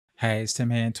Hey, it's Tim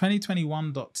here. In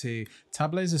 2021.2,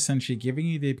 Tableau is essentially giving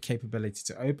you the capability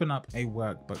to open up a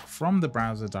workbook from the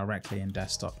browser directly in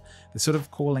desktop. They're sort of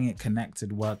calling it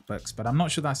connected workbooks, but I'm not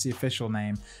sure that's the official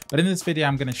name. But in this video,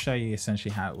 I'm going to show you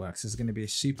essentially how it works. This is going to be a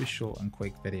super short and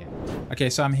quick video. Okay,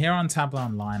 so I'm here on Tableau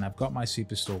Online. I've got my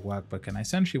Superstore workbook, and I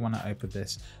essentially want to open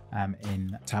this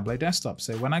in Tableau Desktop.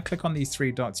 So when I click on these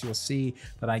three dots, you'll see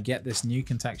that I get this new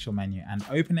contextual menu, and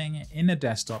opening it in a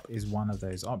desktop is one of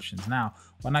those options. Now,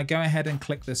 when I go ahead and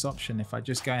click this option, if I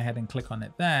just go ahead and click on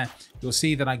it there, you'll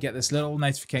see that I get this little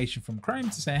notification from Chrome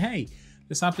to say, hey,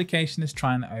 this application is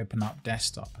trying to open up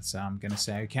desktop. So I'm going to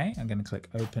say, okay, I'm going to click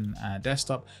open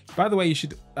desktop. By the way, you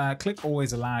should click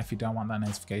always allow if you don't want that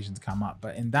notification to come up.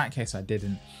 But in that case, I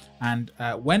didn't. And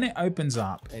when it opens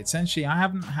up, essentially, I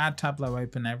haven't had Tableau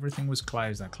open. Everything was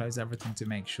closed. I closed everything to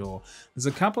make sure. There's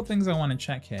a couple things I want to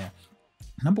check here.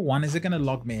 Number one, is it going to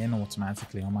log me in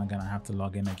automatically, or am I going to have to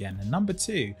log in again? And number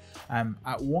two,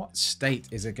 at what state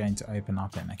is it going to open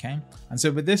up in, okay? And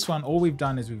so with this one, all we've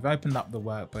done is we've opened up the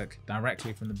workbook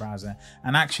directly from the browser,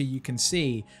 and actually you can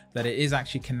see that it is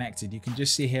actually connected. You can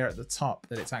just see here at the top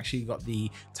that it's actually got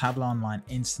the Tableau Online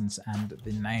instance and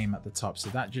the name at the top. So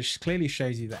that just clearly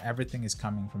shows you that everything is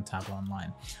coming from Tableau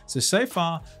Online. So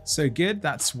far, so good.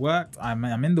 That's worked. I'm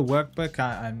in the workbook.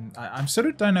 I sort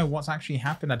of don't know what's actually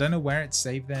happened. I don't know where it's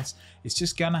saved this. It's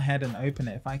just gone ahead and open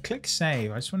it. If I click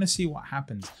save, I just want to see what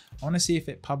happens. I want to see if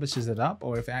it publishes it up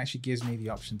or if it actually gives me the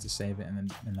option to save it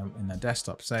in the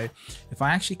desktop. So if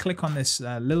I actually click on this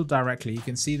little directly, you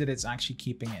can see that it's actually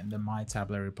keeping it in the My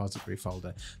Tableau repository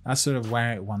folder. That's sort of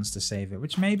where it wants to save it,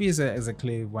 which maybe is a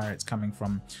clue where it's coming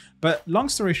from. But long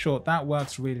story short, that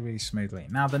works really, really smoothly.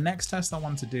 Now, the next test I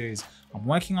want to do is I'm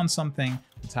working on something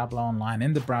with Tableau Online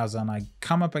in the browser, and I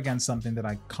come up against something that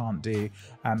I can't do,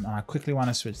 and I quickly want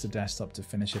to switch to desktop to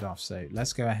finish it off. So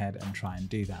let's go ahead and try and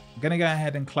do that. I'm going to go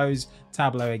ahead and close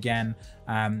Tableau again.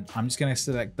 I'm just going to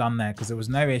select done there because there was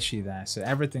no issue there. So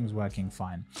everything's working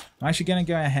fine. I'm actually going to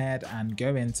go ahead and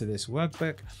go into this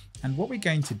workbook. And what we're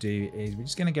going to do is we're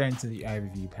just going to go into the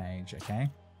overview page.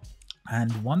 Okay.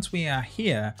 And once we are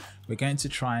here, we're going to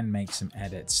try and make some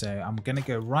edits. So I'm going to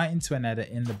go right into an edit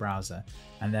in the browser,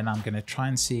 and then I'm going to try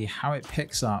and see how it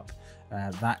picks up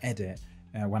that edit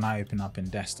when I open up in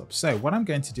desktop. So what I'm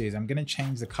going to do is I'm going to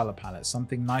change the color palette,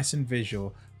 something nice and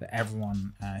visual that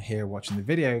everyone here watching the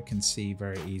video can see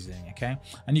very easily, okay?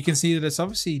 And you can see that it's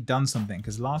obviously done something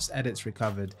because last edits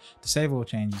recovered. To save all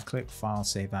changes, click File,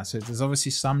 Save As. So there's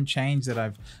obviously some change that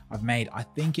I've made. I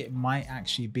think it might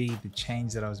actually be the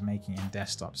change that I was making in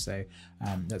desktop. So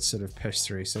that's sort of pushed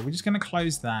through. So we're just going to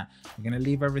close that. We're going to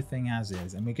leave everything as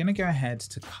is, and we're going to go ahead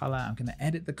to color. I'm going to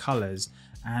edit the colors,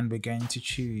 and we're going to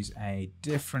choose a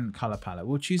different color palette.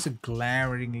 We'll choose a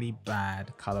glaringly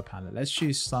bad color palette. Let's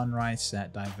choose Sunrise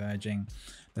Set Diverging.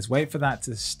 Let's wait for that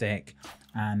to stick.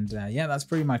 And yeah, that's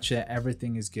pretty much it.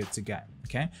 Everything is good to go.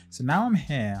 Okay, so now I'm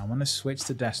here. I want to switch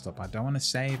to desktop. I don't want to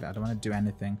save. I don't want to do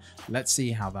anything. Let's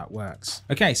see how that works.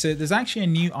 Okay, so there's actually a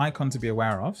new icon to be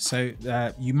aware of. So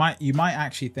you might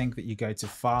actually think that you go to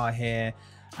File here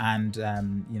and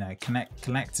you know,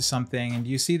 connect to something, and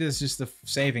you see there's just the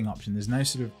saving option. There's no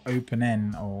sort of open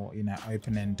in or, you know,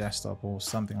 open in desktop or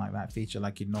something like that feature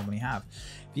like you'd normally have.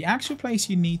 The actual place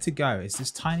you need to go is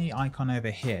this tiny icon over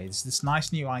here. It's this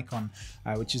nice new icon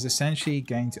which is essentially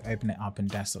going to open it up in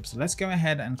desktop. So let's go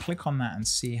ahead and click on that and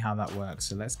see how that works.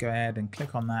 So let's go ahead and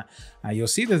click on that. You'll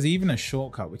see there's even a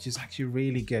shortcut, which is actually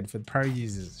really good for pro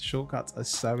users. Shortcuts are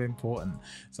so important,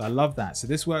 so I love that. So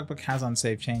this workbook has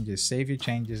unsaved changes. Save your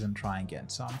changes and try again.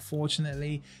 So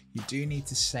unfortunately, you do need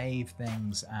to save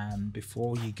things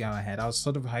before you go ahead. I was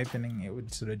sort of hoping it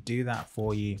would sort of do that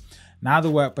for you. Now the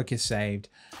workbook is saved.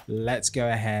 Let's go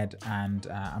ahead and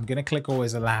I'm going to click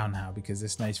always allow now because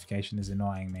this notification is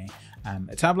annoying me.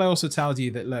 Tableau also tells you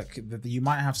that, look, that you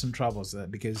might have some troubles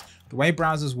because the way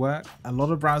browsers work, a lot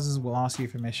of browsers will ask you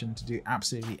permission to do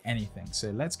absolutely anything.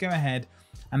 So let's go ahead.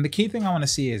 And the key thing I want to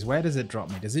see is, where does it drop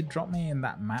me? Does it drop me in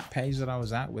that map page that I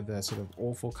was at with the sort of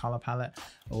awful color palette,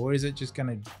 or is it just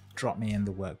going to drop me in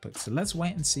the workbook? So let's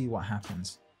wait and see what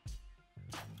happens.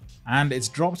 And it's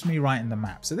dropped me right in the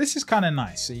map. So this is kind of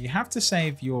nice. So you have to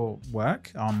save your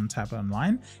work on Tableau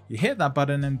Online. You hit that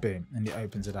button and boom, and it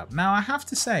opens it up. Now I have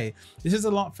to say, this is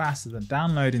a lot faster than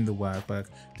downloading the workbook,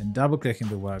 then double clicking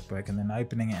the workbook, and then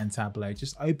opening it in Tableau. It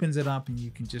just opens it up and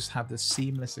you can just have the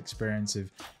seamless experience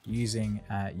of using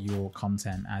your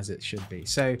content as it should be.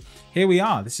 So here we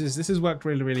are. This has worked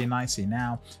really, really nicely.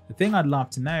 Now, the thing I'd love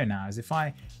to know now is if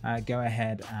I go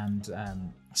ahead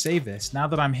and save this. Now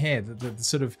that I'm here, the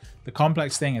sort of the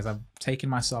complex thing is I've taken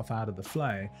myself out of the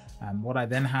flow. What I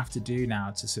then have to do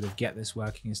now to sort of get this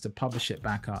working is to publish it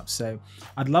back up. So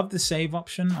I'd love the save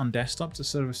option on desktop to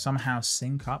sort of somehow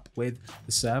sync up with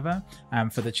the server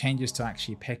for the changes to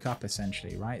actually pick up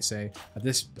essentially, right? So at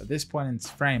this point in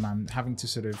frame, I'm having to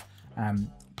sort of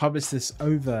publish this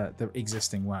over the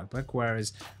existing workbook,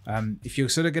 whereas if you're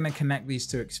sort of going to connect these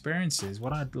two experiences,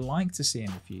 what I'd like to see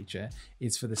in the future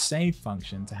is for the save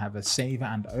function to have a save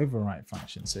and overwrite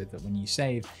function, so that when you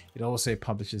save, it also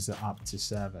publishes it up to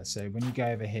server. So when you go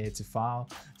over here to file,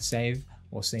 save,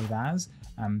 or save as,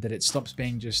 that it stops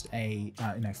being just a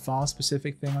file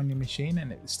specific thing on your machine,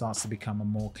 and it starts to become a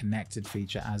more connected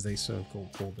feature, as they sort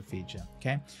of call the feature.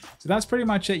 Okay, so that's pretty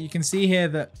much it. You can see here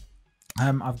that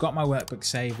I've got my workbook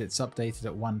saved, it's updated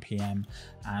at 1 p.m.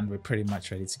 and we're pretty much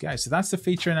ready to go. So that's the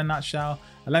feature in a nutshell.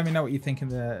 Let me know what you think in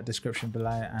the description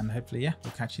below, and hopefully, yeah,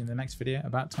 we'll catch you in the next video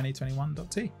about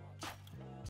 2021.2.